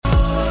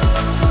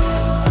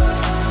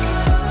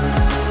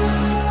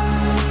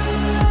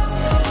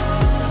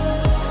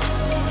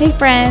Hey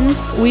friends,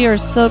 we are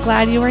so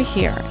glad you are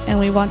here, and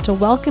we want to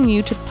welcome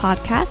you to the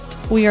podcast.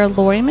 We are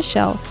Lori and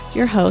Michelle,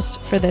 your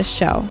host for this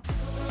show.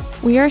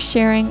 We are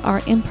sharing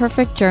our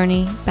imperfect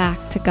journey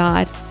back to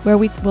God, where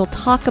we will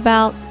talk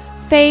about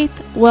faith,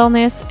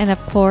 wellness, and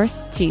of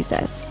course,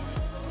 Jesus.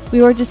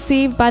 We were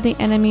deceived by the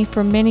enemy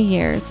for many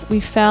years. We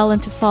fell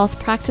into false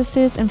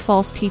practices and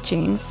false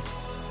teachings,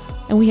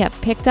 and we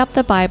have picked up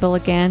the Bible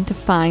again to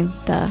find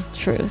the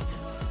truth.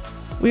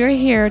 We are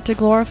here to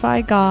glorify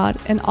God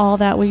in all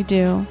that we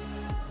do.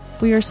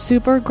 We are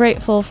super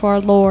grateful for our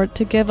Lord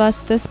to give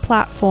us this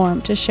platform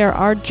to share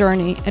our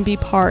journey and be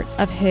part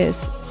of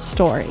His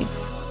story.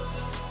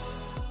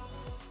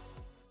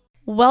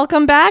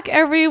 Welcome back,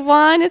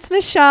 everyone. It's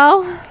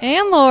Michelle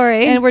and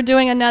Lori, and we're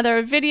doing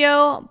another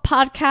video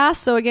podcast.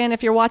 So again,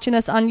 if you're watching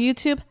this on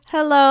YouTube,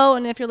 hello,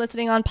 and if you're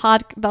listening on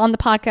the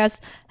podcast,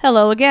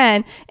 hello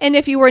again. And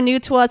if you were new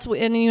to us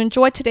and you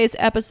enjoyed today's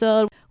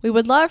episode, we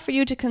would love for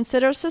you to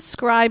consider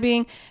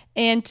subscribing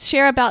and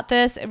share about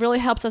this. It really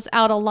helps us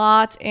out a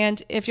lot.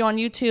 And if you're on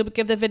YouTube,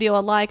 give the video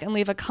a like and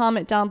leave a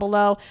comment down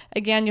below.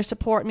 Again, your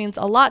support means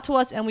a lot to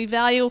us, and we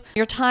value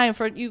your time,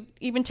 for you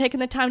even taking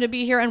the time to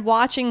be here and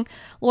watching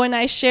Lori and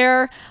I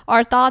share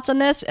our thoughts on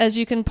this. As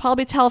you can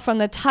probably tell from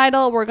the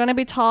title, we're going to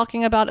be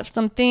talking about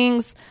some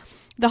things,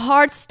 the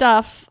hard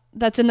stuff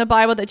that's in the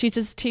Bible that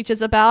Jesus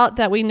teaches about,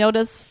 that we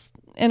notice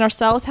in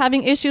ourselves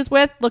having issues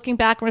with, looking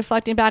back and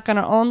reflecting back on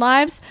our own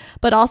lives.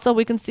 But also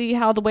we can see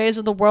how the ways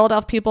of the world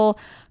of people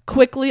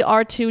quickly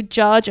are to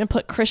judge and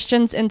put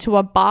Christians into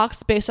a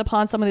box based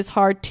upon some of these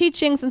hard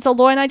teachings. And so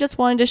Lori and I just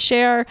wanted to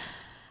share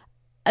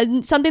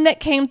something that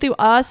came through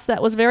us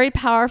that was very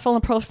powerful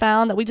and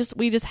profound, that we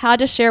just had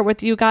to share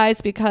with you guys,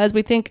 because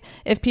we think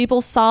if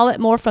people saw it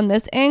more from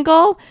this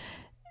angle,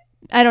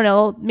 I don't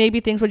know, maybe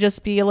things would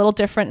just be a little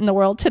different in the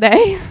world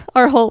today.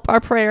 Our hope, our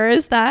prayer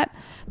is that.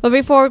 But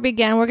before we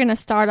begin, we're going to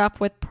start off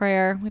with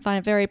prayer. We find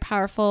it very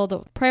powerful. The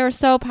prayer is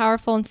so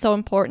powerful and so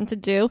important to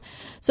do.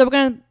 So we're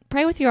going to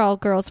pray with you all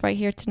girls right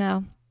here to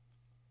now.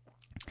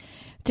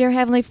 Dear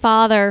Heavenly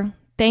Father,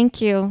 thank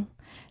you.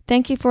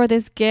 Thank you for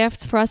this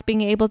gift, for us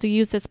being able to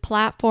use this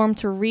platform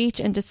to reach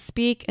and to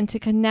speak and to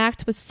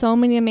connect with so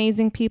many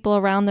amazing people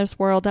around this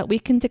world, that we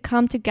can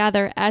come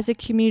together as a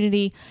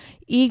community,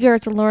 eager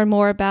to learn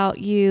more about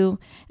you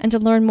and to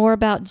learn more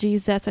about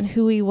Jesus and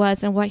who He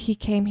was and what He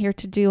came here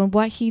to do and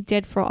what He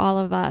did for all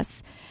of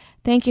us.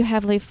 Thank you,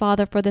 Heavenly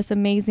Father, for this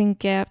amazing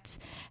gift.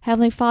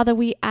 Heavenly Father,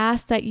 we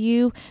ask that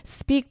you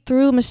speak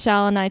through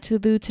Michelle and I to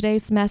do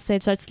today's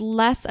message. That's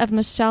less of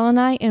Michelle and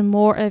I and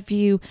more of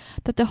you.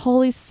 That the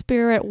Holy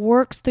Spirit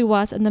works through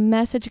us and the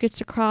message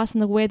gets across in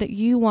the way that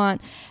you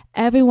want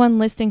everyone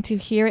listening to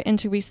hear it and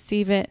to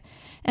receive it.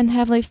 And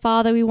Heavenly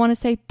Father, we want to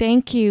say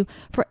thank you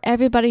for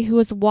everybody who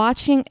is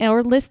watching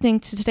or listening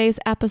to today's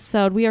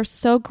episode. We are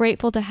so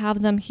grateful to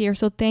have them here.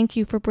 So thank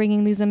you for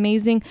bringing these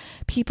amazing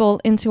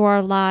people into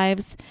our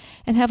lives.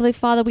 And Heavenly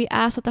Father, we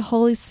ask that the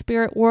Holy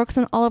Spirit works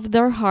in all of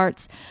their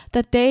hearts,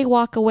 that they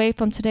walk away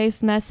from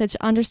today's message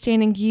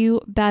understanding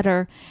you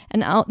better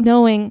and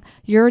knowing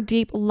your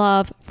deep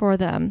love for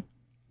them.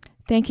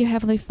 Thank you,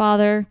 Heavenly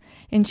Father.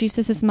 In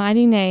Jesus'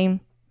 mighty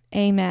name,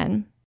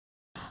 amen.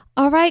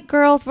 All right,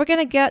 girls, we're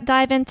going to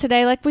dive in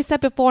today. Like we said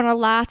before in our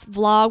last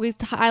vlog, we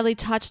highly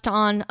touched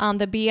on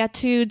the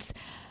Beatitudes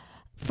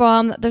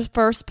from the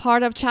first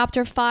part of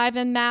chapter 5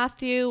 in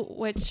Matthew,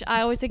 which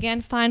I always,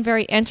 again, find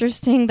very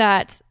interesting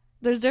that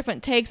there's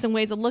different takes and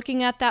ways of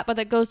looking at that, but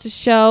that goes to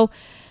show,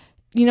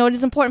 you know, it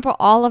is important for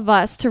all of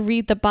us to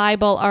read the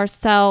Bible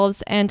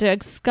ourselves and to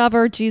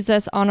discover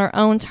Jesus on our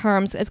own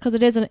terms. It's because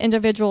it is an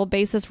individual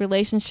basis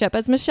relationship.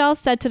 As Michelle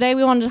said, today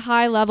we wanted to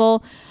high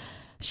level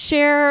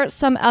share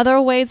some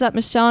other ways that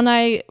Michelle and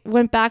I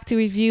went back to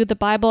review the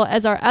Bible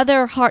as our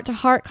other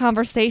heart-to-heart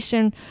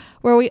conversation,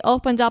 where we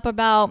opened up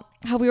about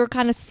how we were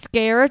kind of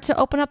scared to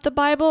open up the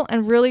Bible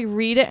and really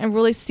read it and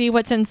really see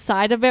what's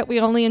inside of it. We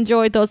only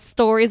enjoyed those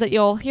stories that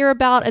you'll hear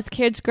about as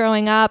kids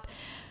growing up.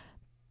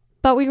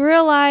 But we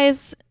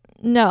realized,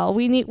 no,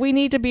 we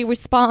need to be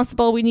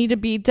responsible. We need to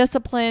be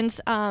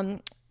disciplined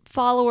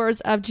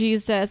followers of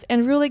Jesus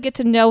and really get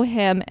to know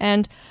Him.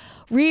 And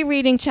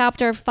rereading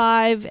chapter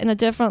 5 in a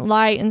different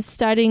light and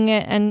studying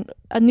it and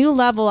a new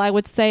level, I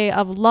would say,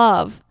 of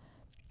love,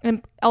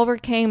 and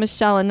overcame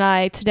Michelle and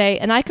I today.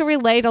 And I can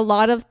relate a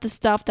lot of the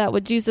stuff that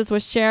what Jesus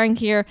was sharing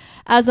here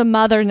as a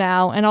mother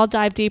now, and I'll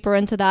dive deeper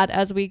into that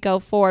as we go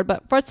forward.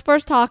 But let's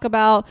first talk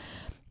about,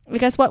 I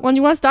guess, what one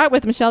you want to start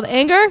with, Michelle, the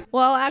anger?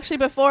 Well, actually,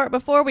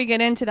 before we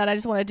get into that, I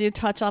just want to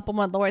touch up on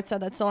what Lori said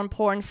that's so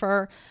important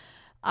for,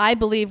 I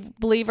believe,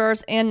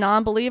 believers and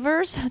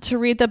non-believers to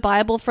read the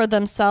Bible for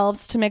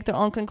themselves, to make their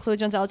own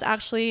conclusions. I was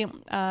actually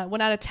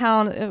went out of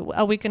town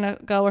a week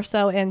ago or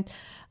so, and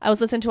I was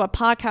listening to a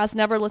podcast,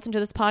 never listened to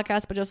this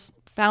podcast, but just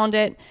found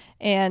it.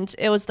 And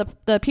it was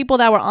the people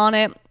that were on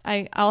it.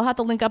 I'll have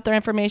to link up their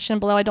information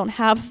below. I don't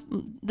have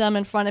them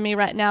in front of me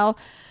right now.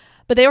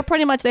 But they were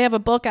pretty much, they have a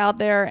book out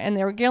there, and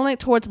they were gearing it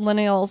towards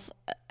millennials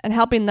and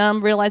helping them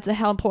realize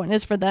how important it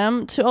is for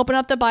them to open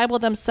up the Bible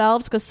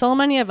themselves, because so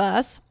many of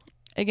us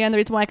Again, the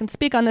reason why I can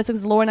speak on this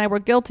is Laura and I were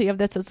guilty of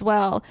this as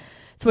well.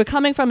 So we're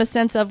coming from a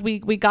sense of we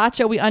got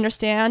you, we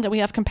understand, and we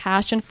have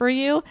compassion for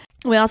you.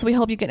 We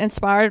hope you get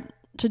inspired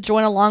to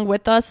join along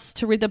with us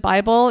to read the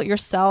Bible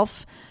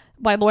yourself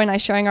by Laura and I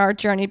sharing our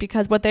journey,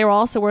 because what they were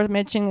also worth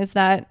mentioning is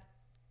that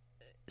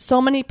so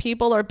many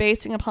people are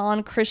basing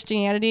upon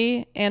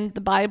Christianity and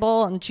the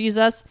Bible and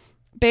Jesus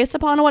based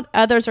upon what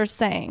others are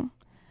saying.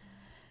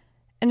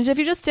 And if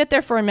you just sit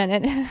there for a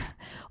minute,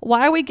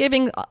 why are we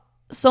giving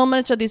so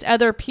much of these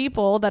other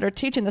people that are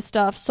teaching this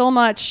stuff so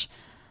much,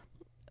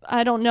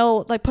 I don't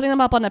know, like putting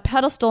them up on a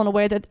pedestal in a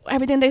way that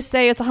everything they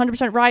say is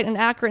 100% right and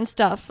accurate and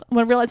stuff,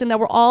 when realizing that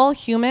we're all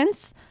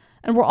humans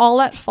and we're all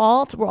at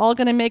fault. We're all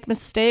going to make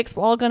mistakes.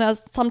 We're all going to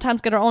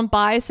sometimes get our own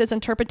biases,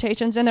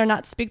 interpretations in there,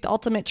 not speak the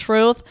ultimate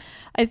truth.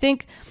 I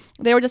think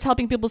they were just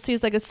helping people see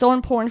it's so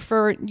important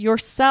for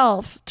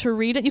yourself to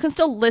read it. You can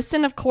still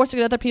listen, of course, to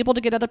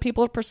get other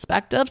people's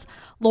perspectives.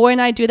 Lori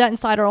and I do that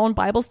inside our own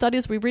Bible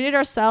studies. We read it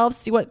ourselves,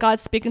 see what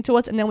God's speaking to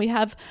us, and then we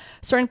have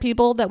certain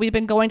people that we've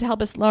been going to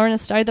help us learn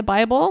and study the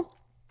Bible.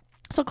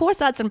 So, of course,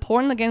 that's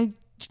important. Again,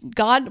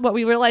 God, what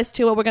we realize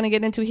too, what we're going to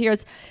get into here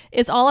is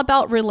it's all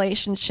about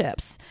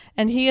relationships.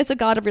 And he is a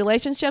God of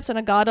relationships and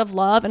a God of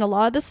love. And a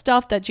lot of the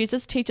stuff that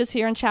Jesus teaches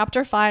here in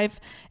chapter 5,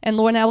 and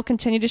Lord and I will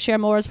continue to share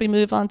more as we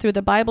move on through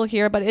the Bible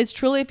here. But it's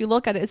truly, if you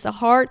look at it, it's the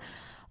heart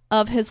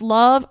of his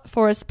love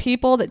for his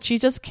people, that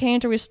Jesus came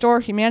to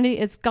restore humanity.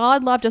 It's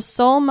God loved us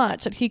so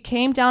much that he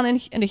came down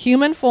in a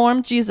human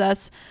form,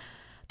 Jesus,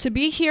 to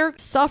be here,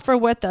 suffer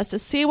with us, to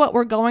see what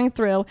we're going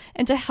through,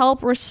 and to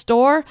help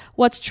restore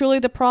what's truly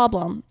the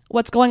problem,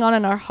 what's going on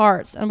in our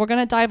hearts. And we're going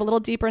to dive a little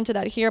deeper into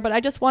that here, but I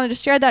just wanted to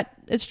share that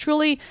it's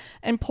truly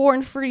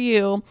important for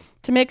you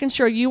to making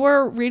sure you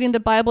are reading the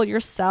Bible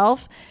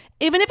yourself,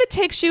 even if it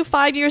takes you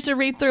 5 years to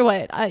read through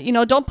it.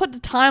 Don't put the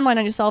timeline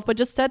on yourself, but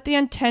just set the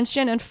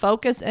intention and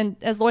focus, and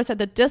as Lori said,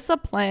 the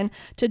discipline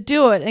to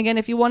do it. Again,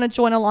 if you want to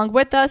join along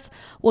with us,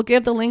 we'll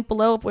give the link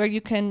below where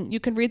you can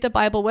read the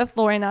Bible with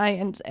Lori and I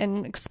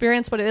and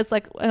experience what it is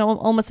like,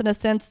 almost in a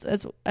sense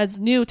as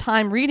new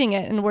time reading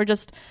it. And we're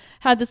just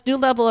have this new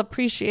level of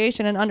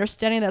appreciation and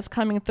understanding that's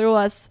coming through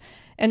us.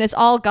 And it's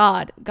all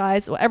God,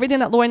 guys. Everything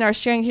that Lori and I are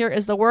sharing here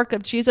is the work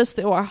of Jesus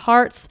through our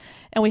hearts.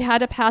 And we had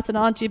to pass it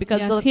on to you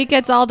because he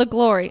gets all the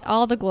glory,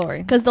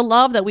 Because the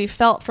love that we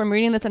felt from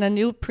reading this and a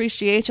new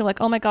appreciation, like,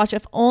 oh my gosh,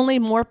 if only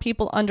more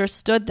people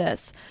understood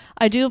this,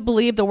 I do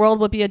believe the world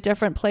would be a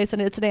different place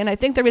than it is today. And I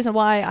think the reason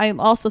why I am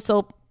also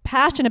so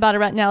passionate about it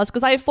right now is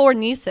because I have 4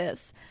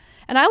 nieces.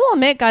 And I will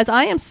admit, guys,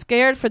 I am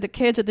scared for the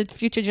kids of the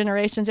future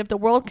generations if the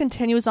world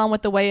continues on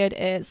with the way it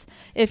is.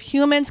 If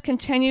humans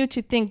continue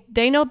to think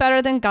they know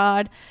better than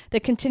God, they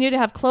continue to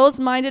have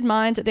closed-minded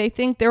minds, that they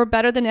think they're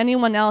better than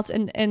anyone else,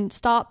 and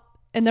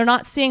they're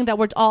not seeing that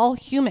we're all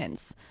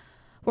humans.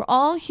 We're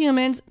all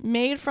humans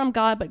made from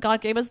God, but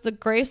God gave us the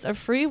grace of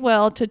free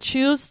will to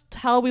choose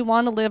how we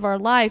want to live our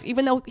life.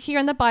 Even though here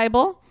in the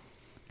Bible,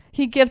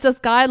 he gives us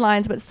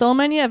guidelines, but so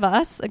many of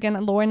us, again,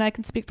 Lori and I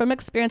can speak from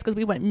experience because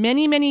we went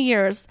many, many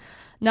years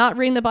not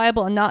reading the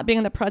Bible and not being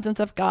in the presence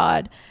of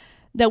God,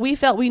 that we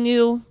felt we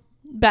knew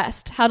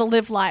best how to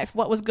live life,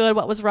 what was good,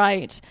 what was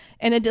right.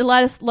 And it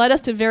led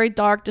us to very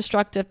dark,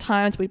 destructive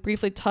times. We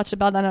briefly touched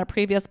about that in our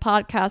previous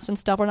podcast and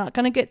stuff. We're not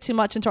going to get too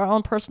much into our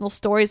own personal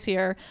stories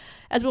here,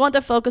 as we want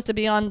the focus to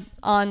be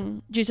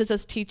on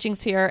Jesus's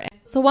teachings here.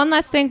 So one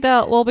last thing,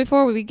 though,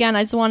 before we begin,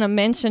 I just want to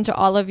mention to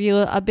all of you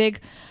a big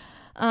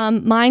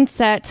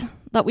mindset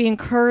that we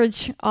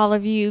encourage all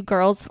of you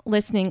girls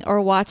listening or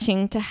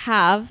watching to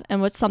have,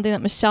 and what's something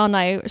that Michelle and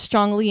I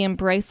strongly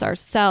embrace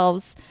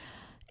ourselves,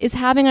 is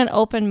having an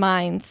open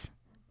mind.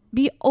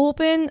 Be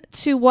open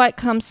to what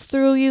comes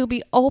through you.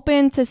 Be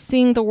open to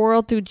seeing the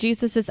world through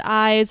Jesus's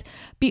eyes.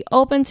 Be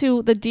open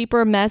to the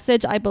deeper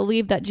message I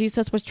believe that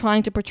Jesus was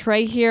trying to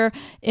portray here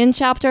in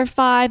chapter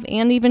 5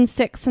 and even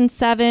 6 and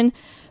 7.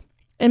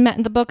 In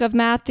the book of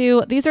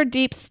Matthew. These are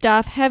deep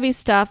stuff, heavy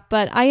stuff,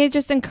 but I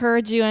just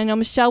encourage you, I know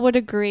Michelle would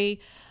agree,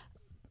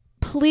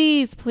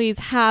 please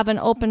have an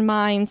open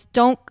mind.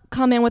 Don't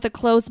come in with a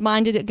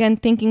closed-minded, again,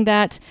 thinking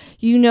that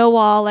you know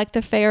all like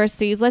the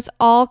Pharisees. Let's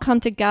all come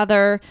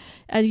together,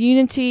 a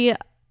unity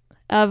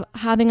of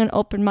having an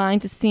open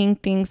mind to seeing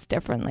things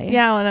differently.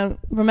 Yeah, and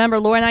remember,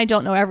 Lori and I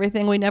don't know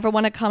everything. We never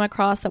want to come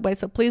across that way.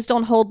 So please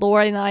don't hold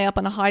Lori and I up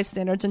on a high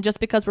standards. And just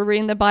because we're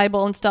reading the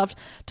Bible and stuff,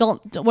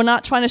 we're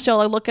not trying to show,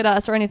 like, look at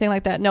us or anything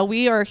like that. No,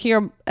 we are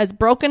here as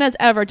broken as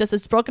ever, just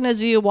as broken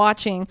as you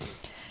watching.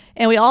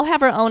 And we all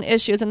have our own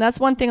issues. And that's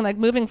one thing, like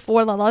moving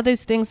forward, a lot of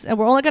these things, and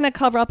we're only going to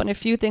cover up on a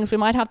few things. We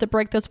might have to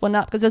break this one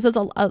up because this is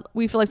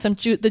we feel like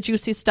the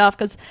juicy stuff,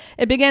 because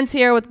it begins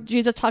here with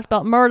Jesus talks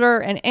about murder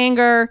and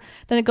anger.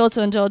 Then it goes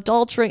into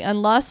adultery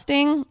and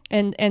lusting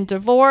and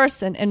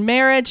divorce and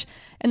marriage,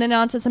 and then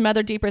on to some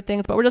other deeper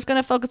things. But we're just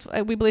going to focus,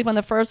 we believe, on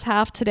the first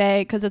half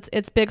today because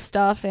it's big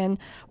stuff. And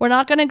we're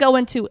not going to go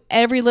into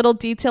every little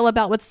detail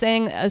about what's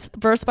saying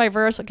verse by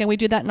verse. Again, we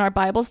do that in our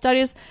Bible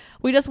studies.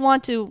 We just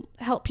want to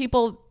help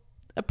people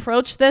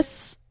approach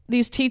these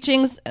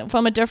teachings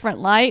from a different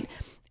light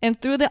and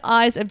through the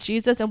eyes of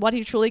Jesus and what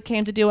he truly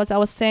came to do. As I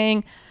was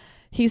saying,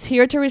 He's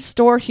here to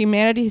restore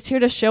humanity. He's here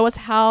to show us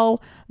how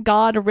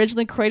God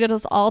originally created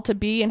us all to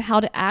be and how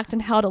to act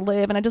and how to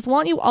live. And I just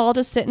want you all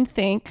to sit and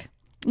think,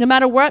 no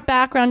matter what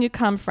background you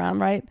come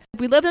from, right? If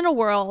we lived in a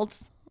world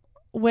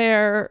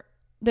where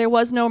there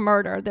was no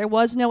murder, there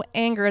was no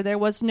anger, there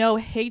was no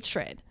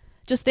hatred,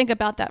 just think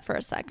about that for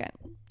a second.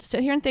 Just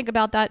sit here and think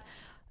about that.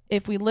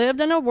 If we lived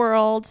in a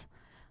world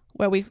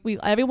where we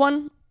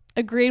everyone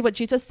agreed what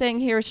Jesus is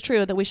saying here is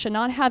true, that we should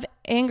not have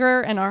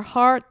anger in our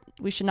heart,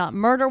 we should not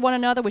murder one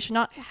another, we should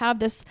not have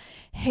this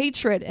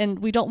hatred, and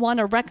we don't want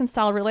to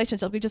reconcile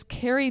relationships. We just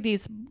carry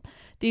these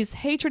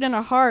hatred in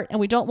our heart, and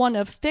we don't want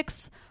to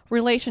fix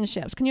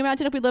relationships. Can you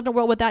imagine if we lived in a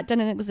world where that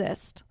didn't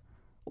exist?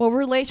 Well,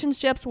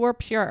 relationships were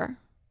pure.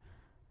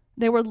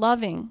 They were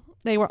loving.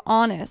 They were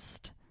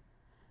honest.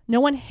 No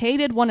one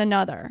hated one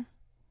another.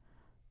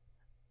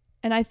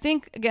 And I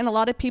think, again, a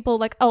lot of people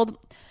like, oh,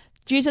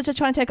 Jesus is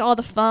trying to take all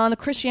the fun. The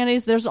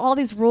Christianities, there's all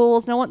these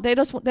rules. They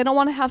don't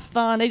want to have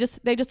fun. They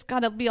just got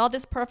to be all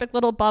this perfect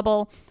little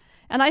bubble.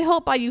 And I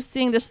hope by you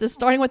seeing this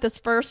starting with this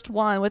first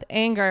one with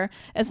anger,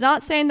 it's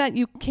not saying that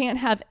you can't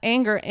have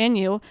anger in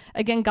you.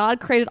 Again, God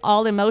created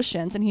all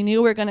emotions, and he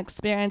knew we were going to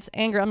experience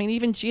anger. I mean,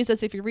 even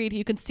Jesus, if you read,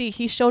 you can see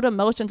he showed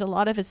emotions in a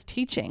lot of his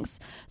teachings.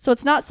 So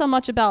it's not so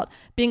much about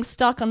being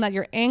stuck on that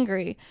you're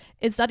angry.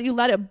 It's that you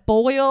let it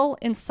boil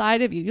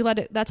inside of you. You let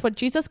it. That's what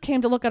Jesus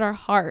came to look at our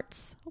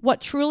hearts.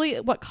 What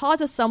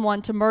causes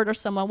someone to murder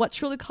someone? What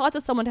truly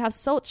causes someone to have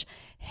such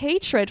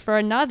hatred for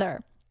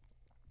another?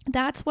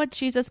 That's what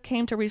Jesus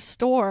came to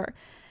restore.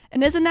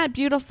 And isn't that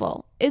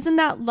beautiful? Isn't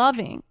that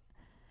loving?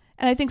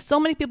 And I think so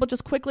many people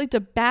just quickly to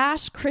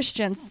bash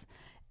Christians.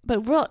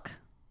 But look,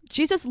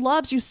 Jesus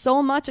loves you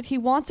so much that he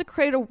wants to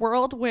create a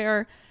world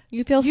where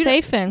you feel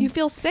safe in. You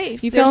feel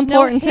safe. You feel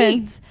important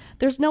in.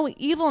 There's no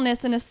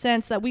evilness in a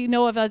sense that we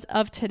know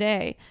of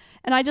today.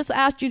 And I just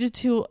asked you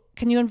to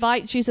can you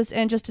invite Jesus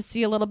in just to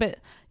see a little bit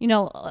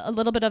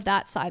of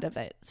that side of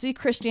it. See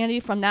Christianity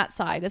from that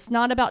side. It's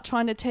not about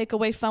trying to take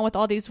away fun with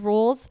all these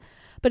rules,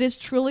 but it's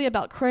truly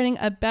about creating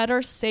a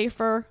better,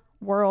 safer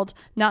world,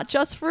 not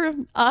just for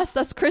us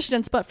as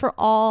Christians, but for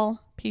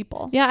all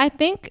people. Yeah, I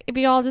think if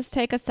you all just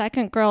take a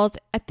second, girls,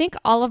 I think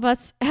all of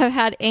us have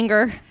had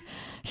anger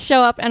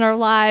show up in our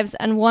lives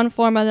in one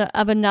form of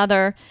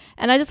another.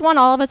 And I just want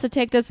all of us to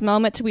take this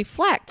moment to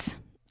reflect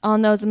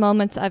on those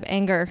moments of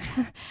anger.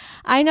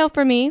 I know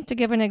for me, to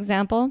give an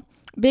example,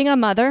 being a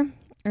mother,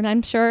 and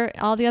I'm sure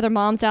all the other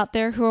moms out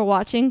there who are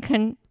watching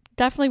can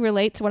definitely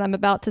relate to what I'm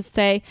about to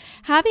say.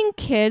 Having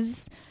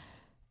kids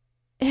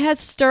has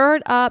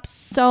stirred up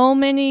so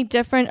many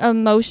different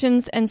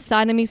emotions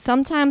inside of me.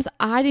 Sometimes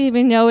I didn't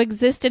even know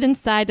existed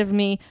inside of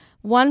me.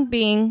 One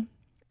being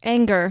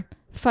anger,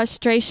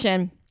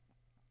 frustration.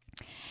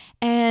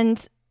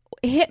 And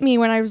it hit me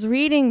when I was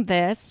reading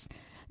this,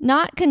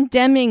 not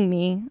condemning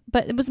me,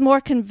 but it was more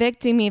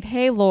convicting me of,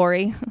 hey,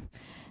 Lori,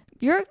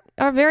 you're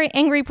a very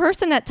angry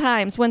person at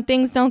times when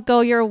things don't go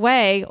your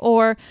way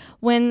or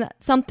when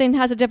something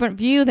has a different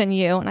view than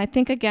you. And I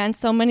think, again,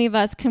 so many of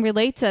us can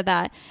relate to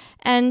that.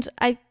 And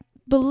I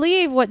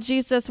believe what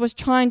Jesus was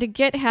trying to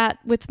get at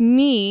with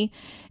me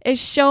is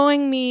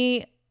showing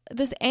me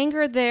this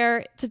anger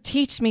there to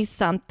teach me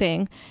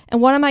something. And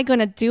what am I going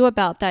to do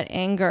about that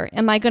anger?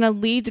 Am I going to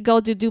lead to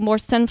go to do more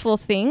sinful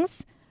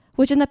things?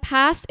 Which in the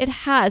past it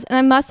has. And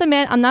I must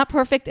admit, I'm not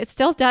perfect. It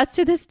still does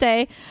to this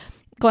day.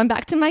 Going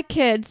back to my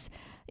kids,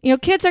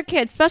 kids are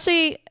kids,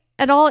 especially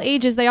at all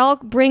ages. They all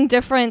bring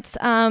different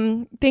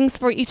things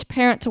for each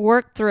parent to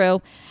work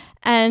through.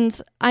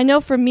 And I know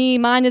for me,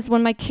 mine is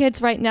when my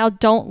kids right now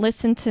don't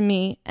listen to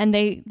me and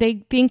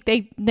they think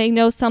they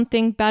know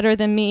something better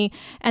than me.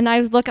 And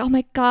I look, oh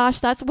my gosh,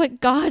 that's what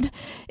God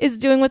is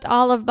doing with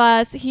all of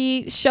us.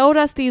 He showed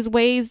us these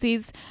ways,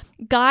 these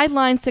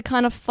guidelines to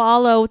kind of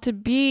follow, to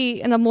be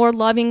in a more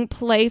loving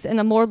place, in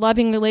a more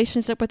loving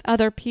relationship with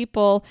other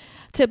people,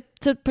 to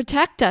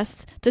protect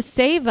us, to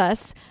save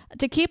us,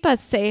 to keep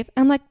us safe.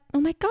 I'm like, oh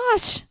my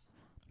gosh,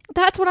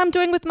 that's what I'm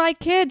doing with my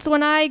kids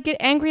when I get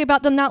angry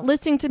about them not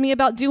listening to me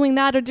about doing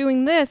that or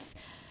doing this.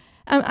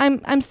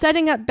 I'm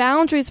setting up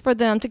boundaries for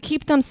them to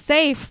keep them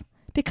safe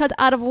because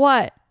out of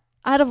what?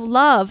 Out of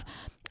love.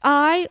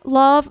 I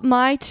love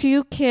my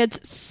two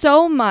kids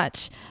so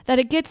much that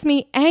it gets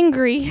me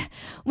angry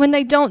when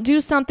they don't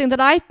do something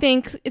that I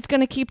think is going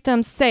to keep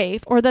them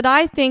safe or that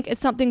I think is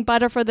something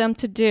better for them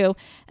to do.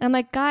 And I'm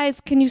like, guys,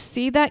 can you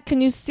see that?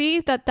 Can you see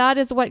that that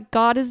is what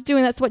God is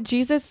doing? That's what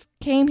Jesus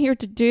came here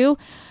to do,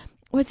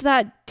 was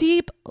that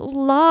deep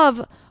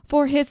love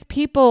for his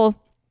people.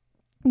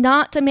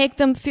 Not to make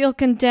them feel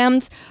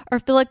condemned or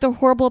feel like they're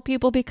horrible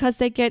people because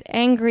they get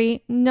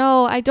angry.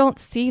 No, I don't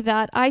see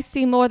that. I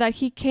see more that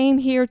he came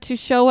here to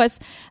show us,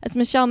 as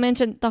Michelle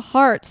mentioned, the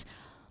heart.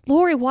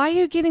 Lori, why are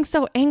you getting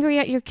so angry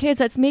at your kids?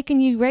 That's making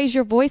you raise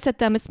your voice at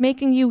them. It's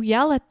making you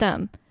yell at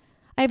them.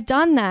 I've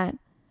done that.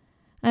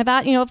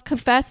 I've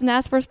confessed and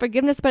asked for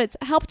forgiveness, but it's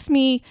helped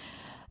me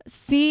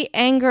see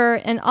anger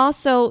and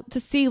also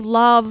to see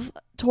love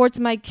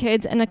towards my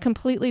kids in a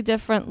completely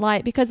different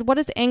light. Because what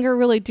does anger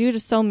really do to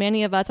so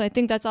many of us? And I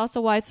think that's also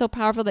why it's so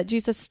powerful that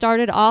Jesus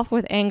started off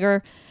with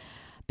anger,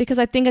 because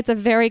I think it's a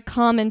very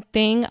common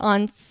thing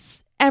on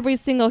every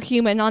single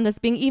human on this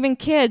being, even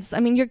kids. I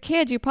mean, your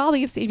kids, you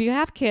probably have seen, if you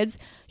have kids,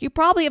 you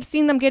probably have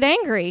seen them get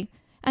angry.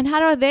 And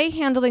how are they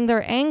handling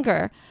their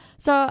anger?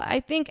 So I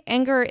think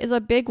anger is a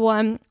big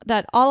one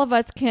that all of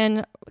us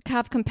can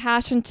have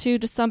compassion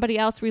to somebody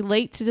else,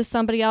 relate to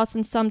somebody else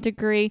in some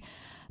degree.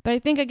 But I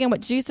think, again,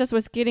 what Jesus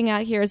was getting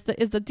at here is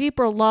the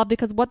deeper love,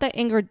 because what that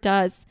anger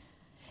does,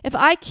 if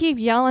I keep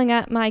yelling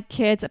at my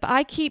kids, if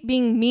I keep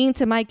being mean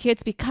to my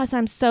kids because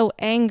I'm so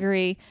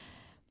angry,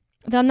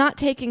 then I'm not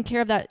taking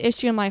care of that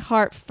issue in my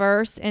heart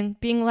first and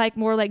being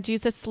more like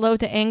Jesus, slow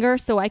to anger,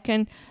 so I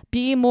can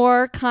be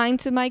more kind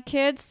to my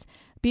kids,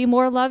 be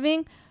more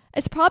loving.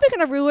 It's probably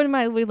going to ruin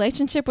my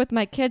relationship with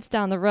my kids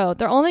down the road.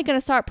 They're only going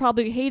to start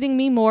probably hating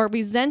me more,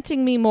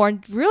 resenting me more,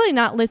 and really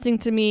not listening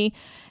to me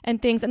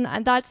and things. And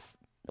that's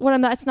what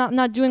I'm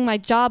not doing my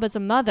job as a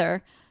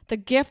mother. The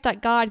gift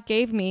that God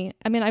gave me.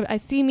 I mean, I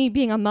see me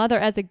being a mother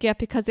as a gift,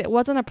 because it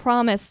wasn't a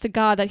promise to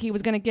God that he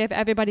was going to give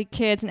everybody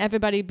kids and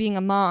everybody being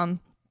a mom.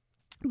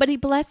 But he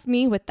blessed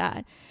me with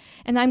that.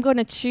 And I'm going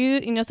to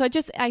choose, so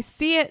I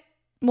see it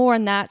more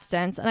in that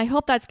sense. And I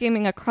hope that's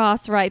getting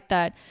across right,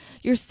 that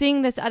you're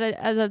seeing this at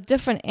a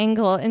different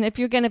angle. And if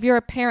you're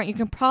a parent, you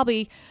can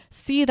probably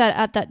see that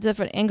at that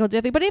different angle.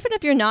 But even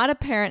if you're not a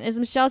parent, as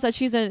Michelle said,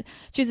 she's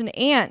an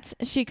aunt,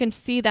 she can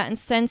see that and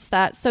sense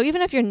that. So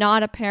even if you're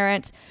not a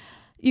parent,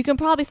 you can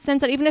probably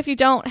sense that. Even if you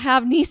don't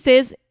have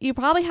nieces, you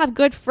probably have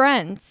good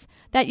friends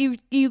that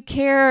you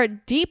care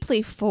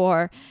deeply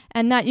for,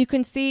 and that you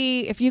can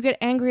see if you get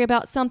angry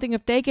about something,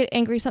 if they get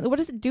angry something, what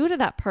does it do to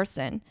that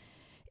person?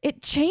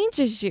 It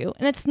changes you,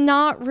 and it's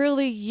not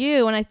really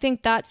you. And I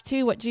think that's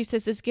too what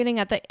Jesus is getting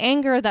at, the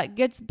anger that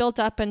gets built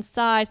up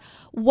inside,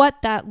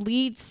 what that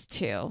leads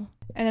to.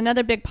 And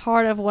another big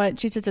part of what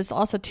Jesus is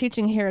also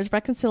teaching here is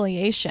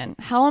reconciliation,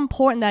 how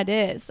important that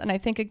is. And I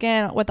think,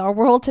 again, with our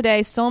world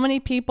today, so many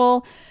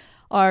people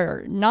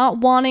are not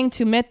wanting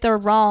to admit they're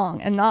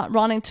wrong and not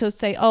wanting to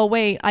say, oh,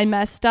 wait, I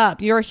messed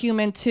up. You're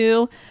human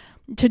too.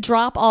 To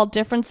drop all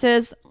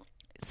differences.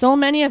 So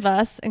many of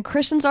us, and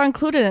Christians are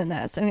included in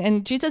this,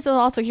 and Jesus is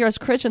also here as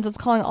Christians, is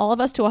calling all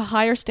of us to a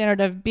higher standard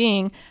of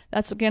being.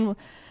 That's, again,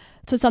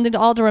 to something to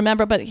all to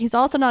remember, but he's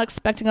also not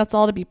expecting us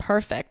all to be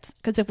perfect,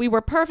 because if we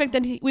were perfect,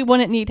 then we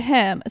wouldn't need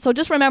him. So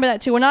just remember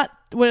that too.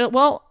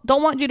 Don't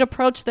want you to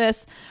approach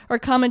this or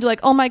come and do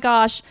oh my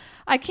gosh,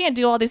 I can't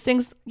do all these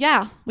things.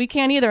 Yeah, we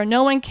can't either.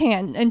 No one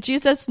can. And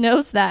Jesus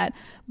knows that.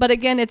 But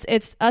again,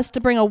 it's us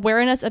to bring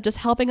awareness of just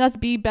helping us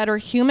be better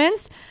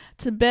humans,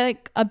 to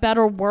make a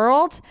better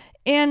world.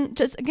 And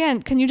just,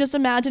 again, can you just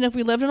imagine if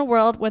we lived in a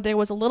world where there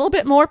was a little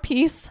bit more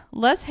peace,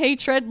 less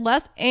hatred,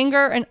 less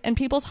anger in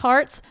people's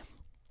hearts,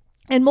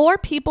 and more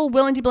people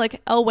willing to be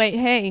like, oh, wait,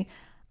 hey,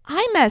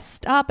 I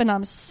messed up and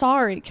I'm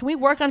sorry. Can we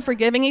work on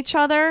forgiving each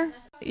other?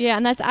 Yeah,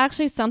 and that's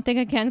actually something,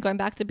 again, going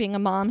back to being a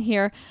mom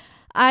here,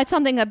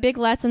 a big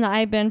lesson that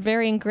I've been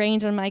very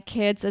ingrained in my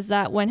kids is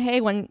that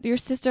when your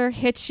sister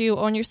hits you,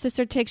 or when your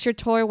sister takes your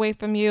toy away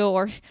from you,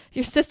 or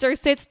your sister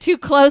sits too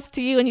close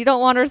to you and you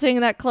don't want her sitting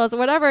that close, or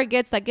whatever it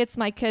gets that gets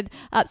my kid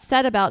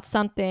upset about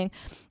something,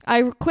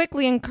 I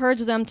quickly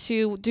encourage them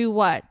to do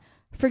what?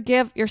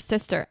 Forgive your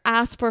sister.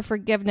 Ask for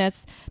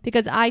forgiveness,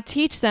 because I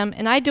teach them,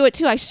 and I do it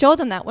too. I show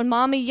them that when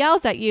mommy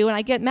yells at you and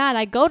I get mad,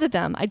 I go to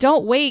them. I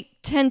don't wait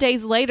 10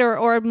 days later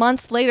or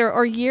months later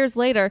or years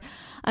later.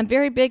 I'm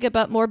very big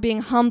about more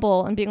being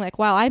humble and being like,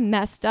 wow, I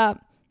messed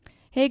up.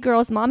 Hey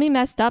girls, mommy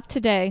messed up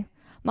today.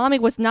 Mommy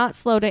was not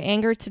slow to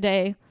anger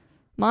today.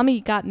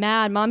 Mommy got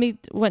mad. Mommy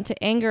went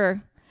to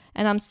anger,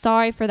 and I'm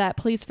sorry for that.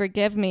 Please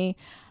forgive me.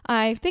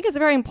 I think it's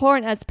very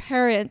important as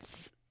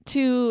parents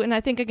to, and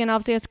I think, again,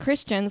 obviously as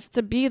Christians,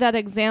 to be that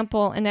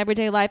example in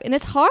everyday life. And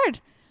it's hard,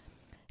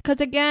 because,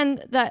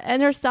 again, the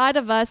inner side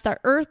of us,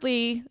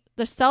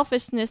 the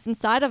selfishness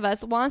inside of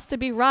us wants to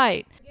be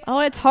right. Oh,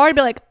 it's hard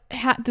to be like,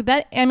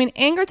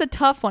 anger is a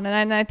tough one.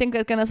 And I think,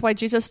 again, that's why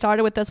Jesus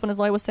started with this one, as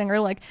Lloyd was saying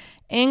earlier,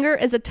 anger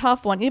is a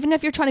tough one. Even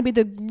if you're trying to be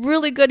the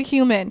really good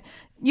human,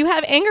 you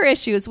have anger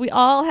issues. We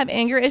all have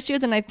anger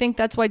issues. And I think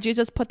that's why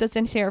Jesus put this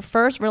in here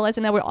first,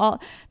 realizing that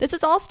this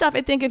is all stuff,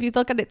 I think, if you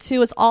look at it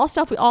too, is all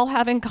stuff we all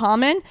have in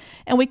common.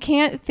 And we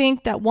can't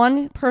think that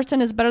one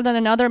person is better than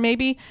another,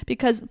 maybe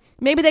because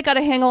maybe they got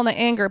a handle on the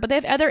anger, but they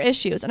have other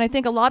issues. And I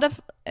think a lot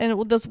of,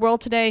 in this world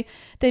today,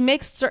 they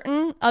make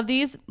certain of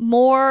these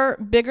more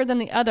bigger than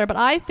the other. But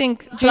I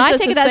think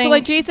that's why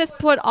Jesus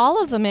put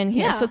all of them in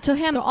here. Yeah, so to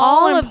him,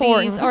 all of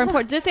these are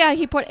important. Just say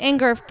he put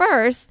anger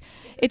first.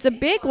 It's a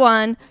big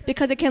one,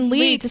 because it can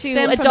lead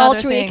to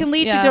adultery. It can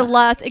lead you to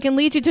lust. It can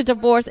lead you to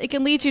divorce. It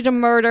can lead you to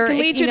murder. It can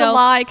lead you to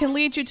lie. It can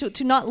lead you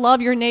to not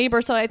love your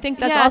neighbor. So I think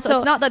that's also,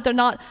 it's not that they're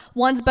not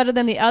one's better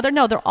than the other.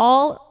 No, they're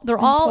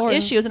all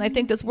issues. And I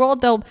think this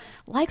world, they'll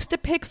likes to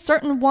pick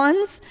certain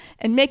ones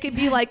and make it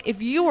be like,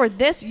 if you are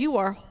this, you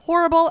are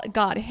horrible.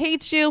 God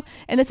hates you.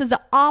 And this is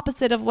the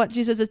opposite of what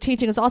Jesus is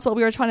teaching. It's also what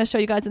we were trying to show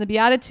you guys in the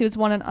Beatitudes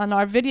one on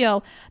our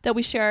video that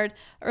we shared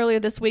earlier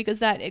this week, is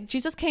that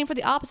Jesus came for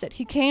the opposite.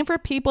 He came for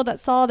people that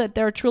saw that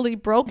they're truly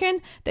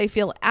broken. They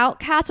feel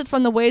outcasted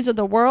from the ways of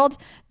the world.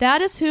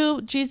 That is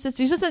who Jesus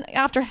isn't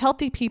after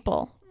healthy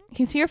people.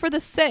 He's here for the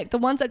sick, the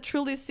ones that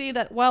truly see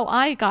that, well,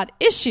 I got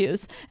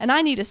issues and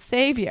I need a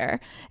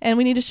savior. And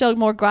we need to show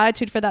more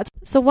gratitude for that.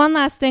 So one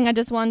last thing I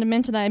just wanted to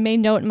mention that I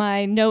made note in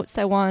my notes.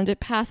 I wanted to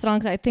pass it on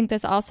because I think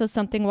that's also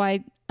something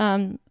why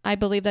I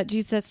believe that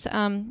Jesus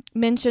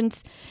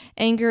mentions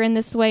anger in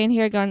this way. And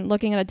here, again,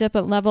 looking at a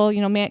different level,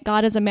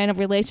 God is a man of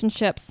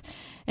relationships,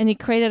 and he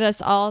created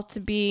us all to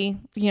be,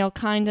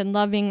 kind and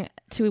loving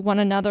to one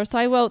another. So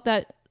I wrote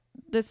that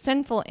the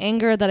sinful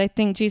anger that I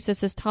think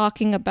Jesus is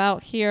talking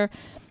about here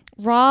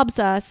robs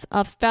us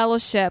of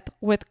fellowship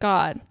with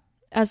God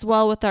as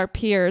well with our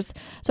peers.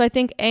 So I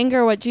think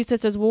anger, what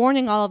Jesus is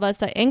warning all of us,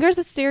 that anger is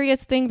a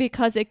serious thing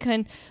because it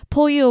can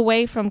pull you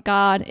away from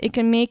God. It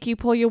can make you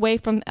pull you away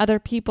from other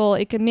people.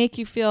 It can make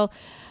you feel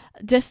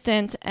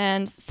distant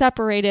and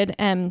separated.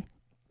 And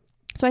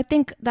so I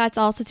think that's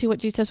also too what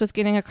Jesus was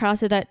getting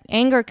across, is that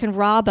anger can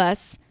rob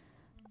us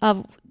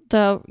of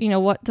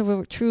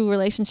the true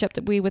relationship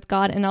to be with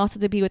God and also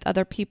to be with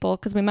other people.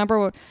 Because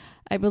remember,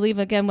 I believe,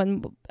 again,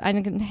 when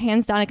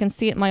hands down, I can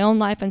see it in my own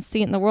life and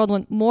see it in the world,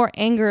 when more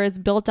anger is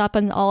built up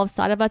in all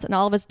side of us and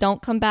all of us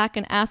don't come back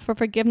and ask for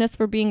forgiveness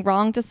for being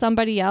wrong to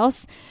somebody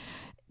else,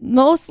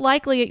 most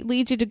likely it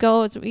leads you to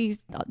go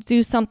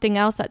do something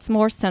else that's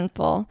more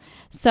sinful.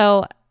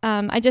 So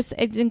I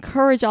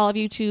encourage all of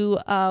you to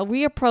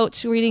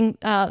reapproach reading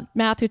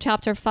Matthew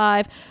chapter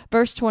 5,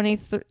 verse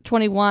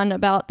 21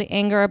 about the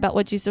anger, about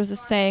what Jesus is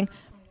saying.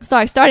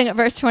 Starting at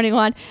verse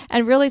 21,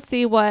 and really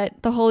see what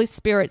the Holy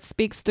Spirit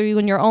speaks through you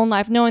in your own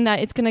life, knowing that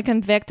it's going to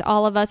convict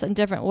all of us in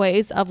different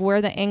ways of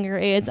where the anger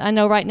is. I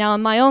know right now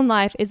in my own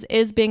life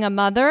is being a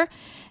mother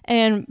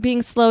and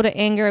being slow to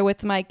anger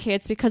with my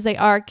kids, because they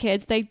are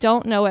kids. They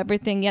don't know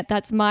everything yet.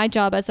 That's my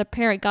job as a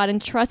parent. God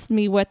entrusted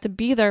me to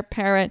be their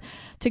parent,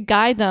 to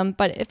guide them.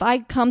 But if I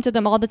come to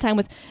them all the time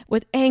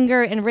with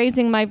anger and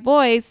raising my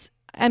voice,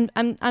 I'm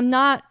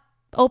not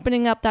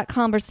opening up that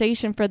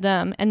conversation for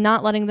them and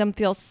not letting them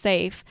feel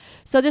safe.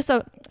 So just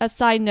a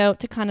side note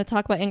to kind of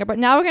talk about anger. But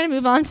now we're going to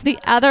move on to the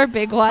other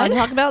big one. Time to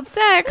talk about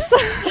sex.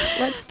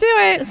 Let's do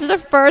it. This is the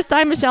first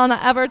time Michelle and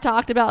I ever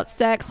talked about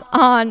sex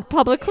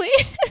publicly.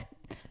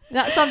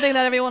 Not something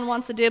that everyone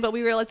wants to do, but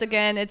we realized,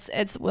 again,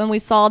 it's when we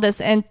saw this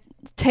and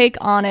take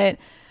on it,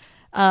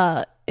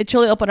 it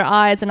truly opened our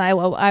eyes. And I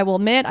will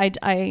admit,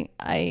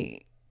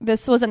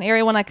 this was an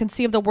area when I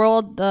conceived the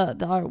world,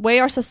 the way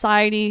our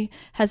society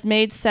has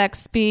made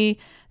sex be,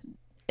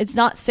 it's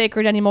not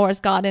sacred anymore as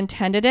God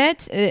intended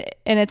it.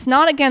 And it's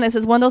not, again, this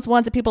is one of those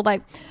ones that people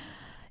like,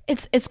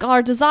 it's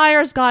our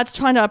desires. God's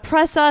trying to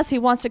oppress us. He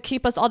wants to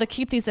keep us all, to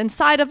keep these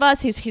inside of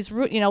us. He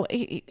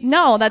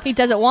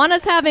doesn't want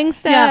us having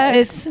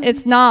sex. Yeah,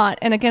 it's not.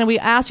 And again, we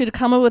ask you to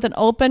come in with an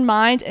open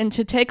mind and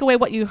to take away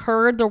what you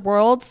heard the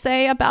world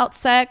say about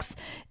sex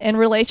and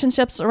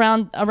relationships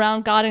around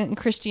God and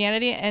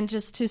Christianity, and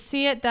just to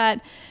see it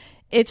that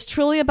it's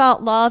truly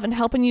about love and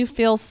helping you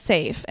feel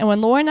safe. And when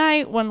Laura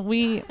and when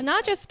we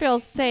not just feel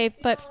safe,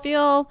 but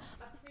feel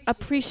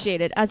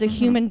appreciated as a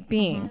human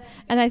being.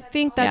 And I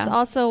think that's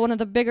also one of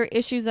the bigger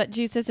issues that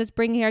Jesus is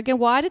bringing here. Again,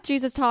 why did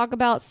Jesus talk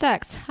about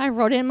sex? I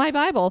wrote it in my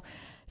Bible.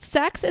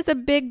 Sex is a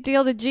big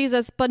deal to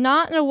Jesus, but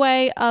not in a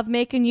way of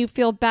making you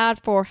feel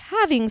bad for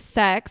having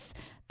sex.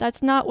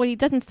 That's not what he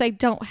doesn't say.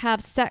 Don't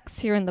have sex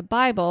here in the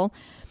Bible.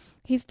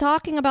 He's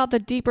talking about the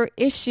deeper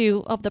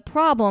issue of the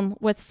problem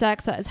with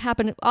sex that has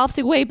happened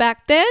obviously way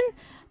back then.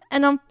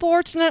 And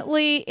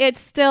unfortunately,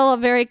 it's still a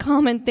very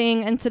common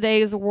thing in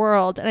today's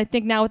world. And I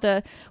think now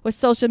with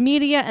social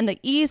media and the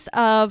ease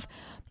of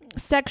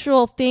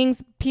sexual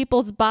things,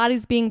 people's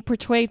bodies being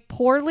portrayed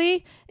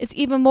poorly, it's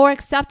even more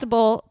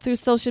acceptable through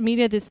social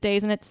media these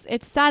days. And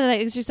it's sad.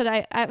 And as you said,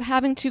 I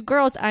having two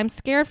girls, I'm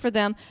scared for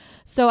them.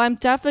 So I'm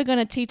definitely going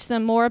to teach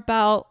them more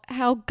about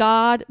how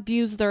God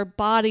views their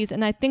bodies.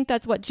 And I think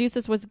that's what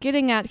Jesus was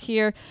getting at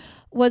here,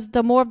 was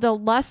the more of the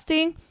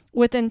lusting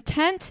with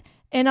intent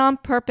and on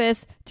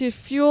purpose to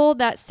fuel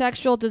that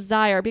sexual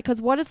desire. Because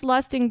what does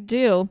lusting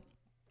do?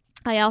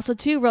 I also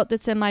too wrote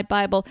this in my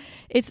Bible.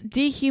 It's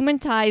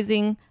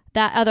dehumanizing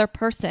that other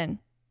person.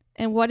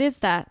 And what is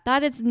that?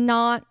 That is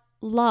not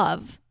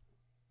love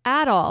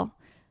at all.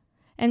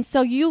 And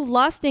so you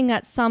lusting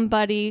at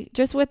somebody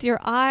just with your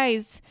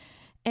eyes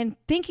and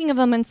thinking of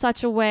them in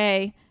such a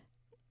way,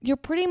 you're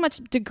pretty much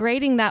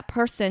degrading that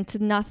person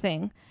to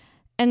nothing.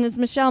 And as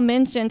Michelle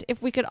mentioned,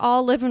 if we could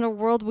all live in a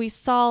world we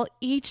saw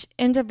each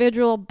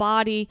individual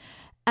body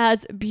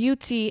as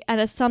beauty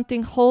and as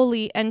something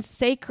holy and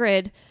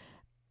sacred,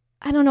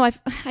 I don't know.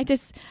 I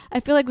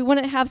feel like we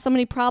wouldn't have so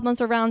many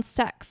problems around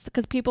sex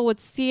because people would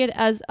see it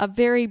as a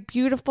very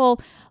beautiful,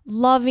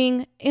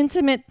 loving,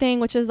 intimate thing,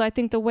 which is, I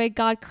think, the way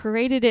God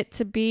created it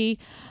to be,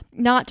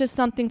 not just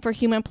something for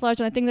human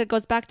pleasure. And I think that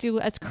goes back to,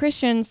 as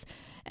Christians,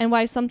 and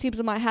why some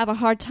people might have a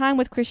hard time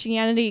with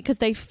Christianity, because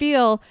they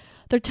feel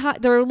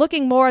they're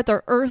looking more at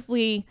their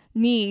earthly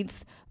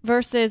needs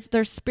versus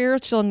their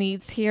spiritual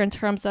needs here in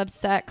terms of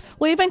sex.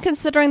 Well, even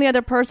considering the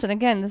other person,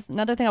 again, this is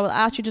another thing I will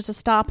ask you just to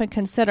stop and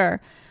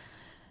consider.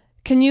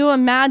 Can you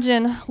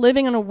imagine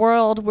living in a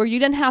world where you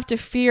didn't have to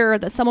fear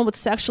that someone would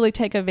sexually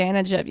take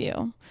advantage of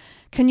you?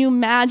 Can you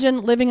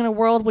imagine living in a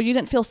world where you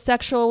didn't feel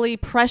sexually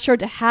pressured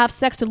to have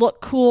sex, to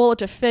look cool,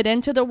 to fit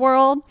into the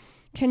world?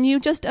 Can you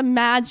just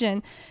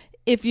imagine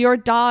if your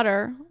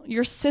daughter,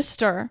 your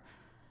sister,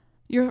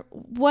 your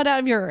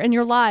whatever in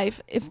your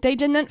life, if they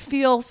didn't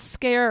feel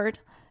scared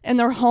in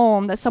their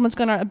home that someone's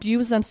going to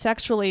abuse them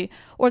sexually,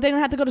 or they don't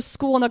have to go to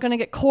school and they're going to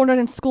get cornered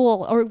in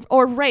school,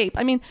 or rape?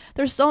 I mean,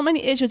 there's so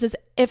many issues.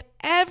 If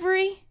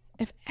every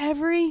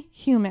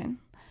human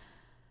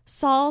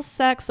saw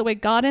sex the way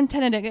God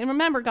intended it, and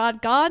remember,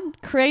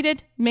 God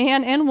created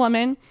man and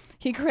woman.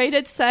 He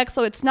created sex,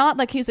 so it's not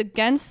like he's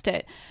against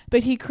it,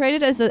 but he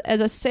created it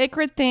as a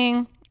sacred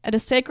thing at a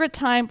sacred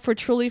time for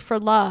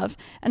love.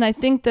 And I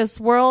think this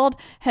world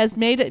has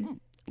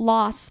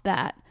lost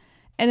that.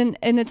 And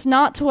it's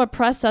not to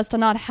oppress us to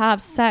not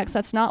have sex.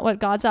 That's not what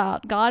God's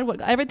out.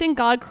 Everything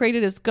God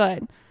created is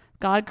good.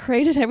 God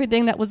created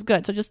everything that was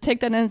good. So just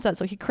take that inside.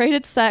 So he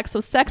created sex. So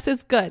sex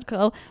is good.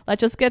 So let's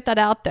just get that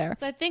out there.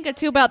 So I think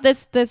too about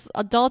this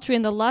adultery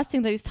and the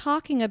lusting that he's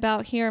talking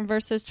about here in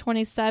verses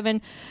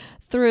 27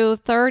 through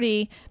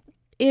 30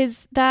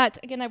 is that,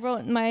 again, I wrote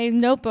in my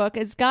notebook,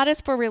 is God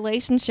is for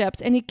relationships,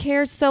 and he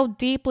cares so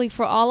deeply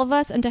for all of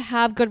us and to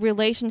have good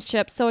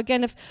relationships. So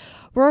again, if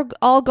we're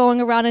all going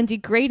around and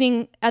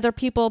degrading other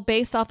people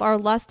based off our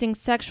lusting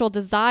sexual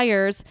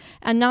desires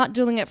and not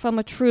doing it from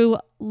a true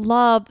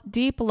love,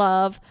 deep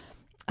love,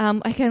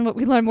 again, what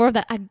we learn more of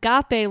that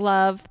agape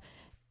love,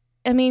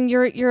 I mean,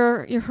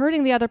 you're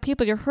hurting the other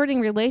people, you're hurting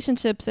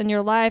relationships in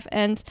your life.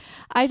 And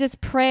I just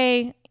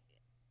pray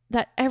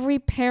that every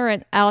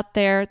parent out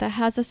there that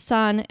has a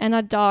son and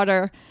a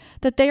daughter,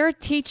 that they are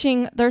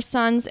teaching their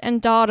sons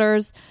and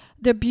daughters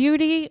the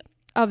beauty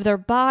of their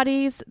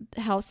bodies,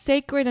 how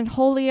sacred and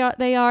holy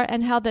they are,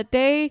 and how that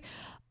they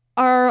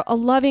are a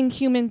loving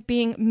human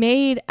being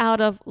made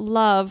out of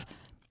love,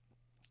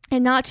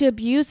 and not to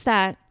abuse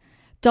that.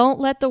 Don't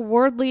let the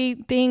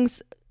worldly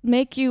things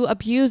make you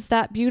abuse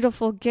that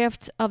beautiful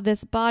gift of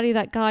this body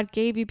that God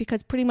gave you,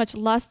 because pretty much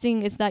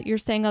lusting is that you're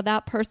saying, oh,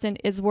 that person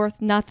is worth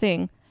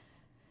nothing.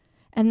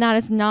 And that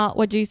is not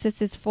what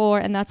Jesus is for,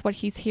 and that's what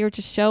he's here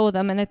to show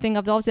them. And I think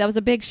obviously that was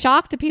a big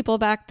shock to people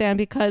back then,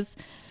 because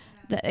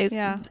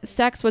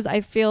sex was,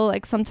 I feel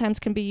like, sometimes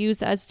can be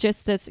used as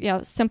just this,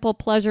 simple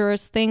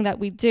pleasurous thing that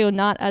we do,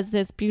 not as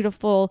this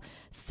beautiful,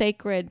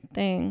 sacred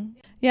thing.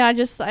 Yeah,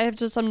 I have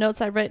just some notes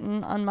I've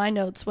written on my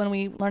notes when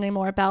we learning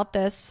more about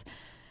this.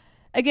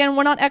 Again,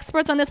 we're not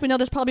experts on this. We know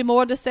there's probably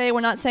more to say.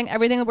 We're not saying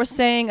everything that we're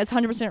saying is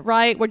 100%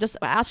 right. We're just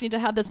asking you to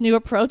have this new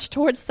approach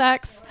towards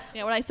sex.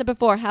 Yeah, what I said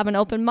before, have an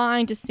open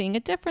mind, just seeing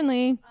it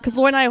differently. Because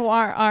Lori and I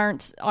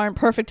aren't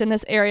perfect in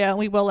this area, and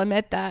we will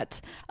admit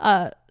that.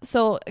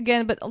 So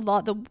again, but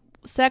the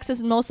sex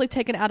is mostly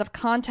taken out of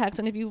context.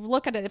 And if you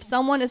look at it, if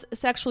someone is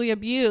sexually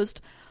abused,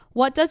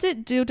 what does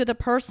it do to the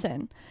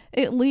person?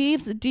 It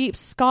leaves deep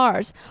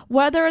scars.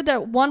 Whether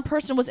that one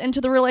person was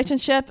into the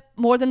relationship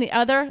more than the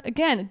other,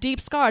 again, deep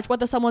scars.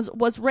 Whether someone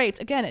was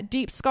raped, again,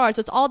 deep scars.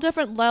 It's all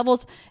different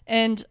levels,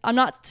 and I'm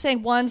not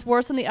saying one's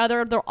worse than the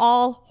other. They're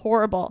all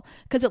horrible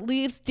because it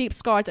leaves deep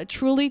scars. It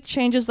truly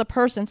changes the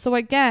person. So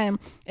again,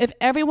 if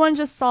everyone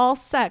just saw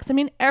sex, I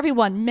mean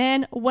everyone,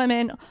 men,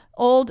 women,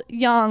 old,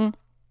 young,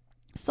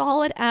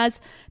 saw it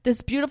as this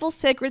beautiful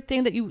sacred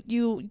thing that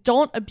you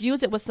don't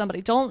abuse it with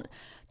somebody. Don't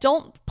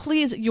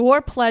please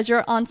your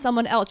pleasure on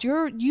someone else.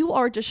 You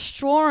are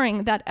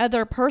destroying that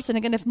other person.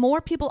 Again, if more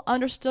people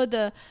understood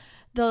the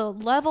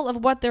level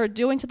of what they're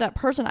doing to that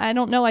person, I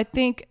don't know, I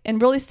think,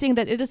 and really seeing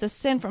that it is a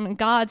sin from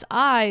God's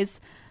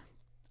eyes,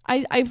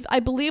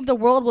 I believe the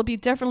world will be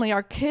differently.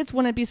 Our kids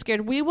wouldn't be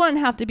scared. We wouldn't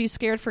have to be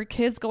scared for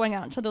kids going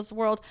out into this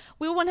world.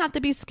 We wouldn't have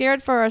to be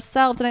scared for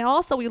ourselves. And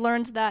we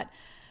learned that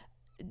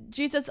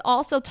Jesus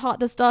also taught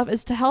this stuff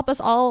is to help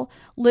us all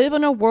live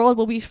in a world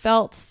where we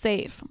felt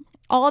safe.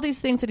 All these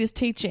things that he's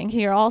teaching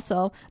here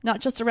also,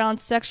 not just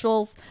around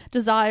sexual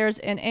desires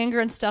and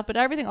anger and stuff, but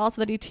everything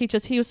also that he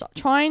teaches. He was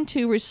trying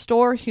to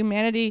restore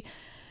humanity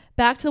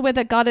back to the way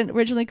that God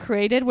originally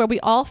created, where we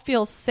all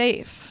feel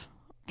safe.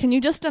 Can you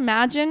just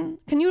imagine?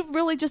 Can you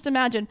really just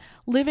imagine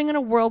living in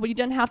a world where you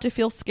didn't have to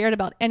feel scared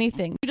about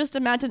anything? You just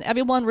imagine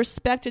everyone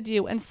respected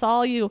you and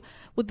saw you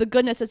with the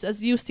goodness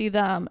as you see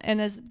them, and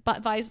as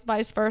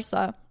vice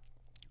versa.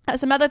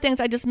 Some other things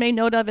I just made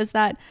note of is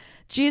that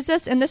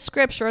Jesus in the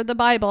scripture, the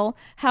Bible,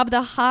 have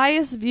the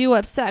highest view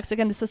of sex.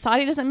 Again, the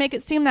society doesn't make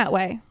it seem that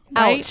way.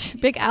 Right? Ouch.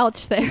 Big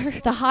ouch there.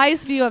 The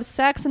highest view of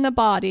sex in the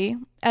body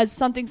as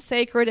something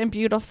sacred and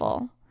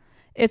beautiful.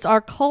 It's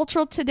our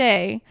culture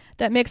today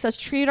that makes us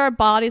treat our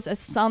bodies as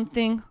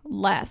something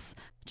less.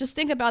 Just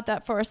think about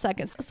that for a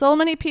second. So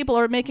many people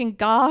are making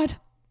God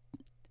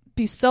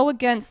be so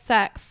against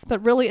sex,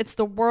 but really it's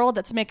the world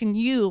that's making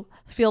you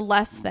feel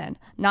less than,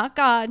 not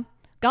God.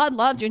 God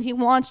loves you, and he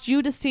wants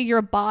you to see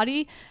your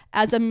body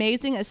as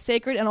amazing, as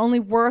sacred, and only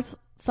worth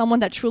someone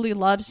that truly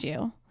loves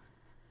you.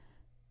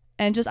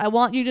 And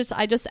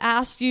I just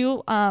ask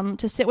you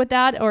to sit with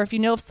that, or if you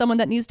know of someone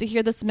that needs to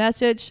hear this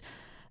message,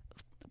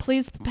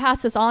 please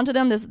pass this on to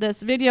them,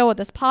 this video or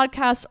this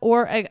podcast,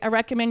 or I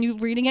recommend you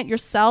reading it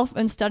yourself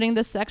and studying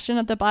this section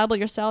of the Bible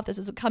yourself. This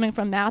is coming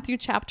from Matthew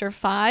chapter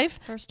 5.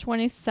 Verse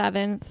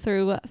 27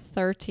 through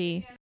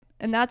 30.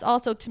 And that's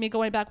also, to me,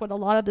 going back what a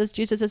lot of this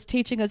Jesus is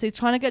teaching is he's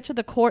trying to get to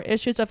the core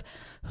issues of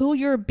who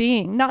you're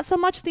being, not so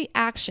much the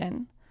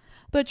action,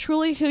 but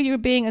truly who you're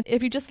being. And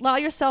if you just allow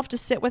yourself to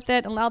sit with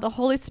it and allow the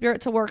Holy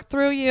Spirit to work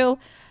through you,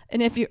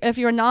 and if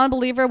you're a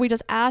non-believer, we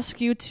just ask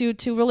you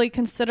to really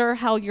consider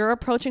how you're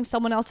approaching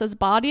someone else's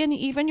body and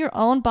even your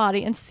own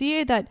body, and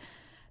see that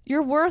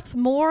you're worth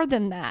more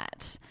than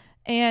that.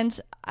 And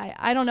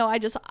I don't know,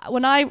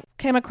 when I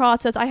came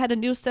across this, I had a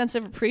new sense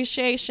of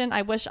appreciation.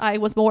 I wish I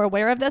was more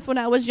aware of this when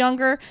I was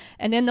younger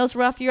and in those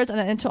rough years.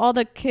 And to all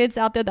the kids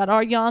out there that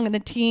are young and the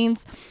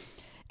teens,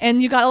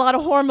 and you got a lot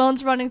of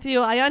hormones running through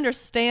you, I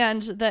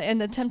understand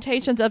the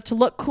temptations of to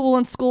look cool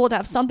in school, to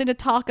have something to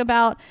talk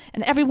about,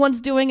 and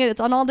everyone's doing it.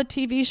 It's on all the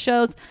TV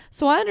shows.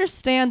 So I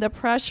understand the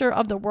pressure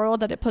of the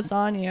world that it puts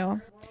on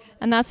you.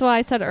 And that's why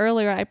I said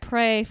earlier, I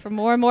pray for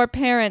more and more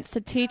parents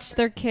to teach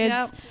their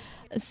kids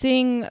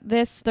seeing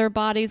their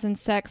bodies and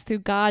sex through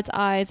God's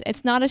eyes.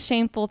 It's not a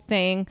shameful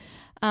thing,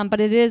 but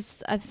it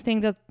is a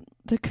thing to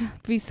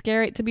be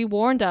scary, to be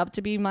warned of,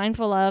 to be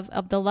mindful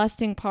of the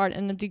lusting part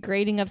and the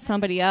degrading of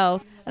somebody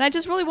else. And I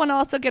just really want to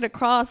also get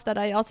across that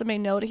I also made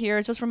note here,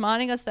 is just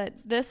reminding us that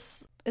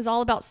this is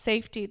all about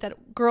safety,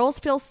 that girls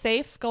feel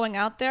safe going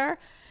out there.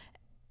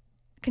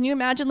 Can you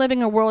imagine living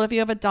in a world, if you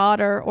have a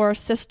daughter or a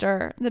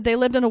sister, that they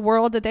lived in a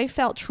world that they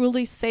felt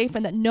truly safe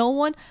and that no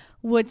one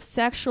would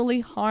sexually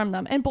harm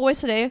them? And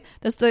boys today,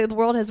 the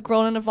world has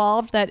grown and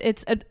evolved, that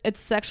it's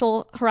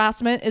sexual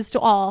harassment is to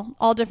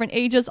all different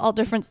ages, all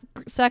different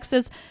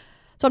sexes.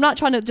 So I'm not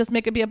trying to just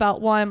make it be about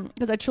one,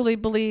 because I truly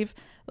believe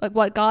like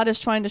what God is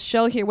trying to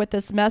show here with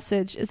this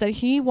message is that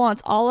he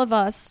wants all of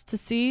us to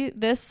see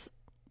this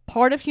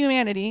part of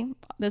humanity,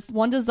 this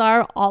one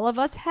desire all of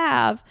us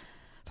have,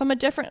 from a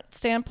different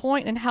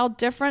standpoint, and how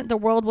different the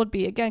world would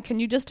be. Again, can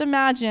you just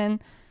imagine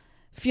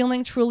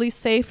feeling truly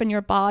safe in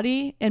your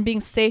body and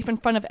being safe in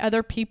front of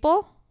other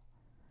people?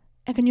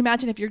 And can you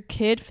imagine if your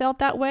kid felt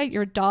that way,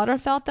 your daughter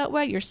felt that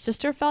way, your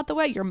sister felt that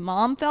way, your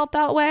mom felt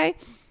that way?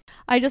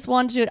 I just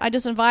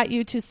invite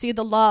you to see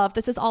the love.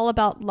 This is all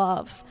about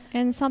love.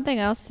 And something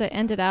else to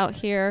end it out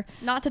here.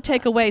 Not to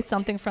take away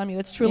something from you.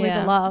 It's truly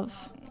the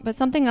love. But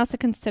something else to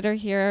consider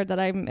here that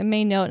I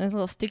may note in a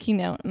little sticky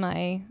note in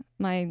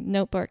my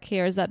notebook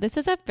here is that this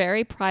is a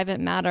very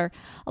private matter.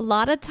 A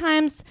lot of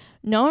times,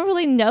 no one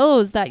really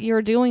knows that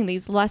you're doing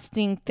these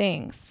lusting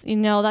things. You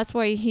know, that's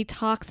why he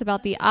talks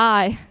about the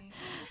eye.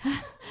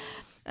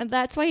 And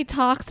that's why he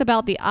talks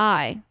about the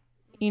eye,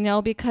 you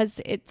know,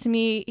 because to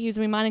me, he's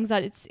reminding us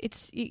that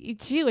it's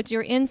you. It's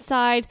your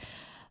inside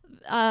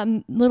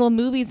little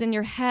movies in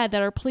your head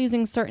that are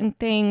pleasing certain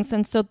things.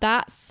 And so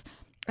that's,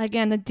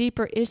 again, the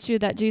deeper issue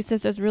that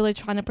Jesus is really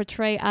trying to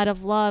portray out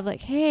of love.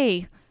 Like,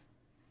 hey,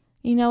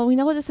 you know, we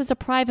know this is a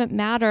private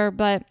matter,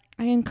 but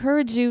I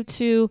encourage you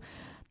to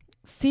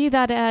see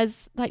that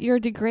as that you're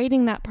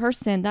degrading that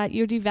person, that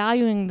you're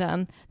devaluing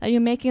them, that you're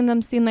making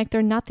them seem like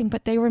they're nothing,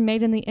 but they were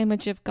made in the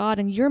image of God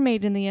and you're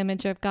made in the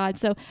image of God.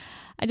 So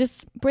I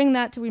just bring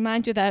that to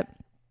remind you that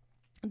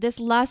this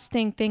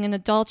lusting thing in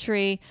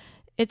adultery,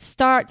 it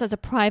starts as a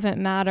private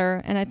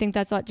matter, and I think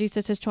that's what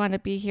Jesus is trying to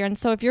be here. And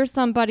so if you're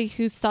somebody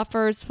who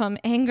suffers from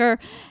anger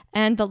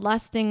and the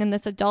lusting and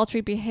this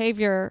adultery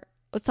behavior,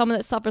 someone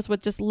that suffers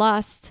with just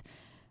lust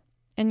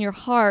in your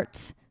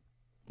heart,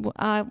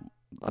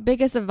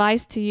 biggest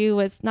advice to you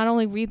is not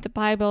only read the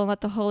Bible and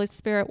let the Holy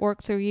Spirit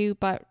work through you,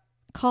 but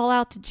call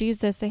out to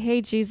Jesus. Say,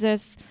 hey,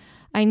 Jesus,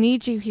 I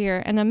need you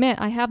here. And admit,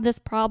 I have this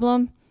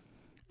problem.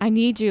 I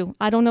need you.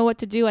 I don't know what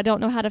to do. I don't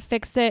know how to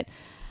fix it.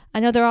 I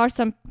know there are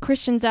some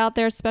Christians out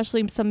there,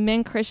 especially some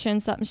men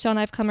Christians that Michelle and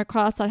I have come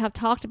across that have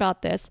talked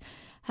about this,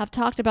 have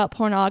talked about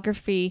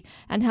pornography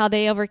and how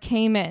they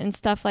overcame it and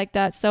stuff like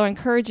that. So I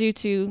encourage you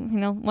to, you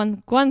know,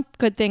 one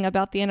good thing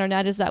about the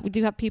internet is that we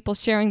do have people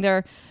sharing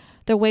their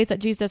ways that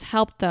Jesus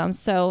helped them.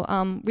 So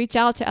reach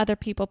out to other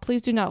people.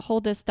 Please do not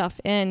hold this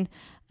stuff in.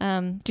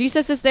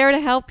 Jesus is there to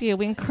help you.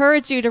 We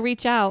encourage you to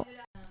reach out.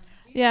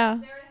 Yeah.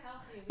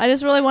 I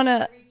just really want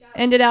to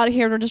end it out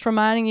here. We're just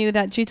reminding you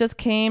that Jesus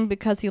came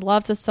because he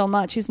loves us so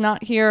much. He's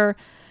not here,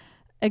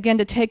 again,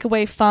 to take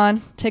away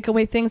fun, take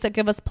away things that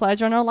give us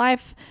pleasure in our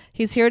life.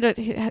 He's here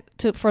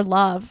for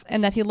love,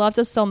 and that he loves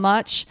us so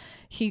much.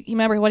 He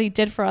remember what he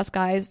did for us,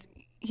 guys.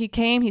 He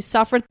came, he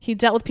suffered, he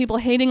dealt with people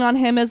hating on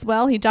him as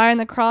well. He died on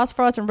the cross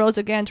for us and rose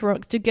again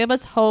to give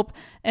us hope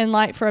and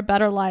light for a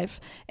better life.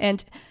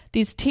 And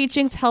These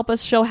teachings help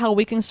us show how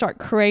we can start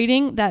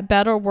creating that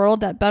better world,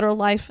 that better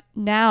life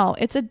now.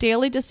 It's a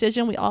daily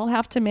decision we all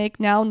have to make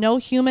now. No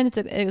human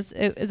is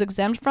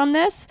exempt from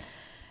this.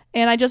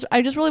 And I just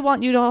really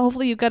want you to,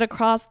 hopefully you get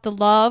across the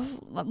love.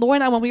 Lori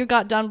and I, when we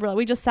got done,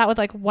 we just sat with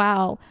like,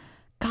 wow,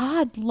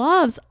 God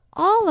loves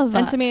all of us.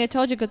 And to me, I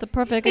told you, the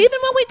perfect. Even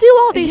when we do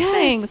all these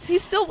things,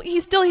 he's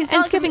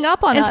not giving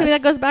up on us. And to me,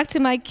 that goes back to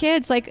my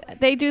kids. Like,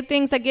 they do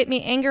things that get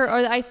me angry, or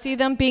I see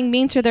them being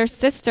mean to their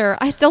sister.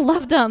 I still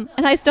love them,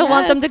 and I still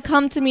want them to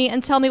come to me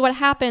and tell me what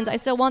happened. I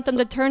still want them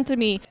to turn to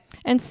me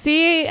and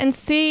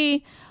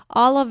see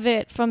all of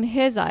it from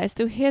his eyes,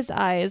 through his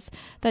eyes,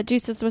 that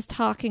Jesus was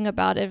talking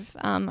about. If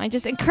I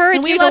just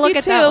encourage you to look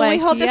at that way.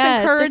 We hope this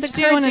encouraged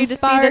you and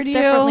inspired to see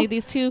this differently.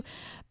 These two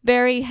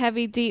very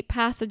heavy, deep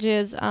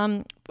passages,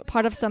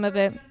 part of some of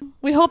it.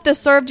 We hope this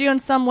served you in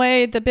some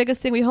way. The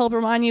biggest thing we hope to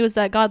remind you is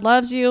that God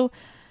loves you.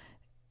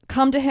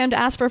 Come to him to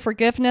ask for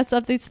forgiveness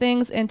of these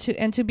things and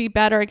to be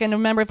better. Again,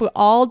 remember, if we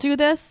all do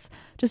this,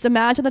 just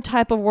imagine the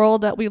type of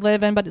world that we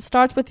live in. But it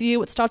starts with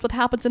you. It starts with what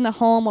happens in the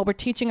home, what we're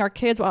teaching our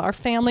kids, what our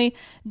family,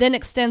 then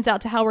extends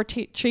out to how we're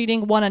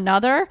treating one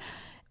another.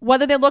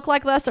 Whether they look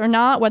like us or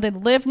not, whether they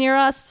live near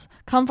us,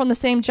 come from the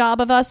same job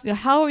of us,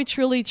 how are we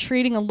truly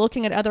treating and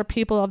looking at other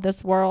people of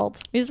this world?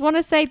 We just want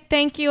to say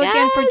thank you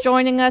again for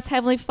joining us,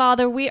 Heavenly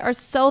Father. We are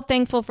so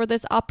thankful for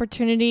this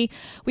opportunity.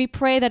 We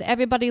pray that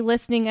everybody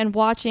listening and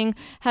watching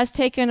has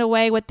taken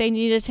away what they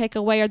need to take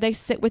away, or they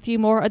sit with you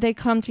more, or they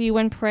come to you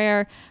in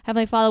prayer.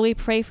 Heavenly Father, we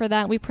pray for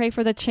that. We pray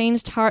for the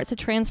changed hearts, the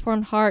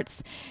transformed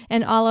hearts,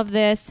 and all of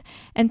this.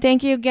 And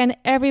thank you again,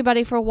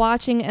 everybody, for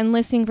watching and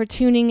listening, for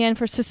tuning in,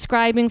 for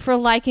subscribing, for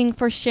liking,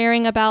 for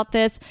sharing about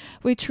this.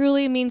 We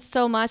truly mean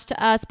so much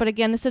to us. But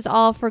again, this is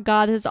all for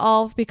God. This is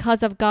all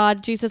because of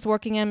God, Jesus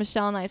working in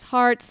Michelle and I's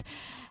hearts.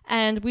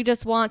 And we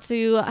just want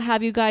to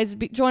have you guys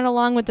join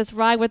along with this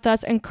ride with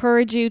us,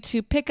 encourage you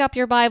to pick up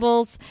your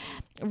Bibles,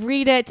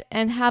 read it,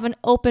 and have an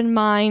open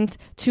mind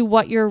to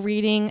what you're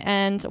reading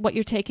and what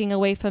you're taking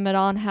away from it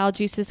all, and how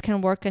Jesus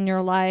can work in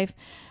your life.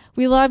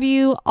 We love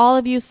you, all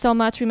of you, so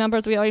much. Remember,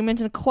 as we already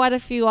mentioned quite a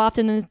few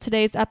often in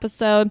today's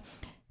episode,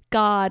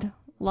 God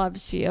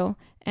loves you.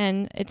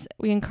 And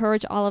we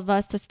encourage all of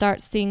us to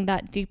start seeing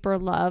that deeper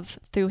love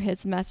through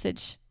his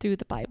message, through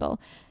the Bible.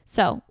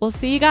 So we'll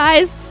see you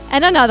guys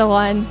in another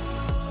one.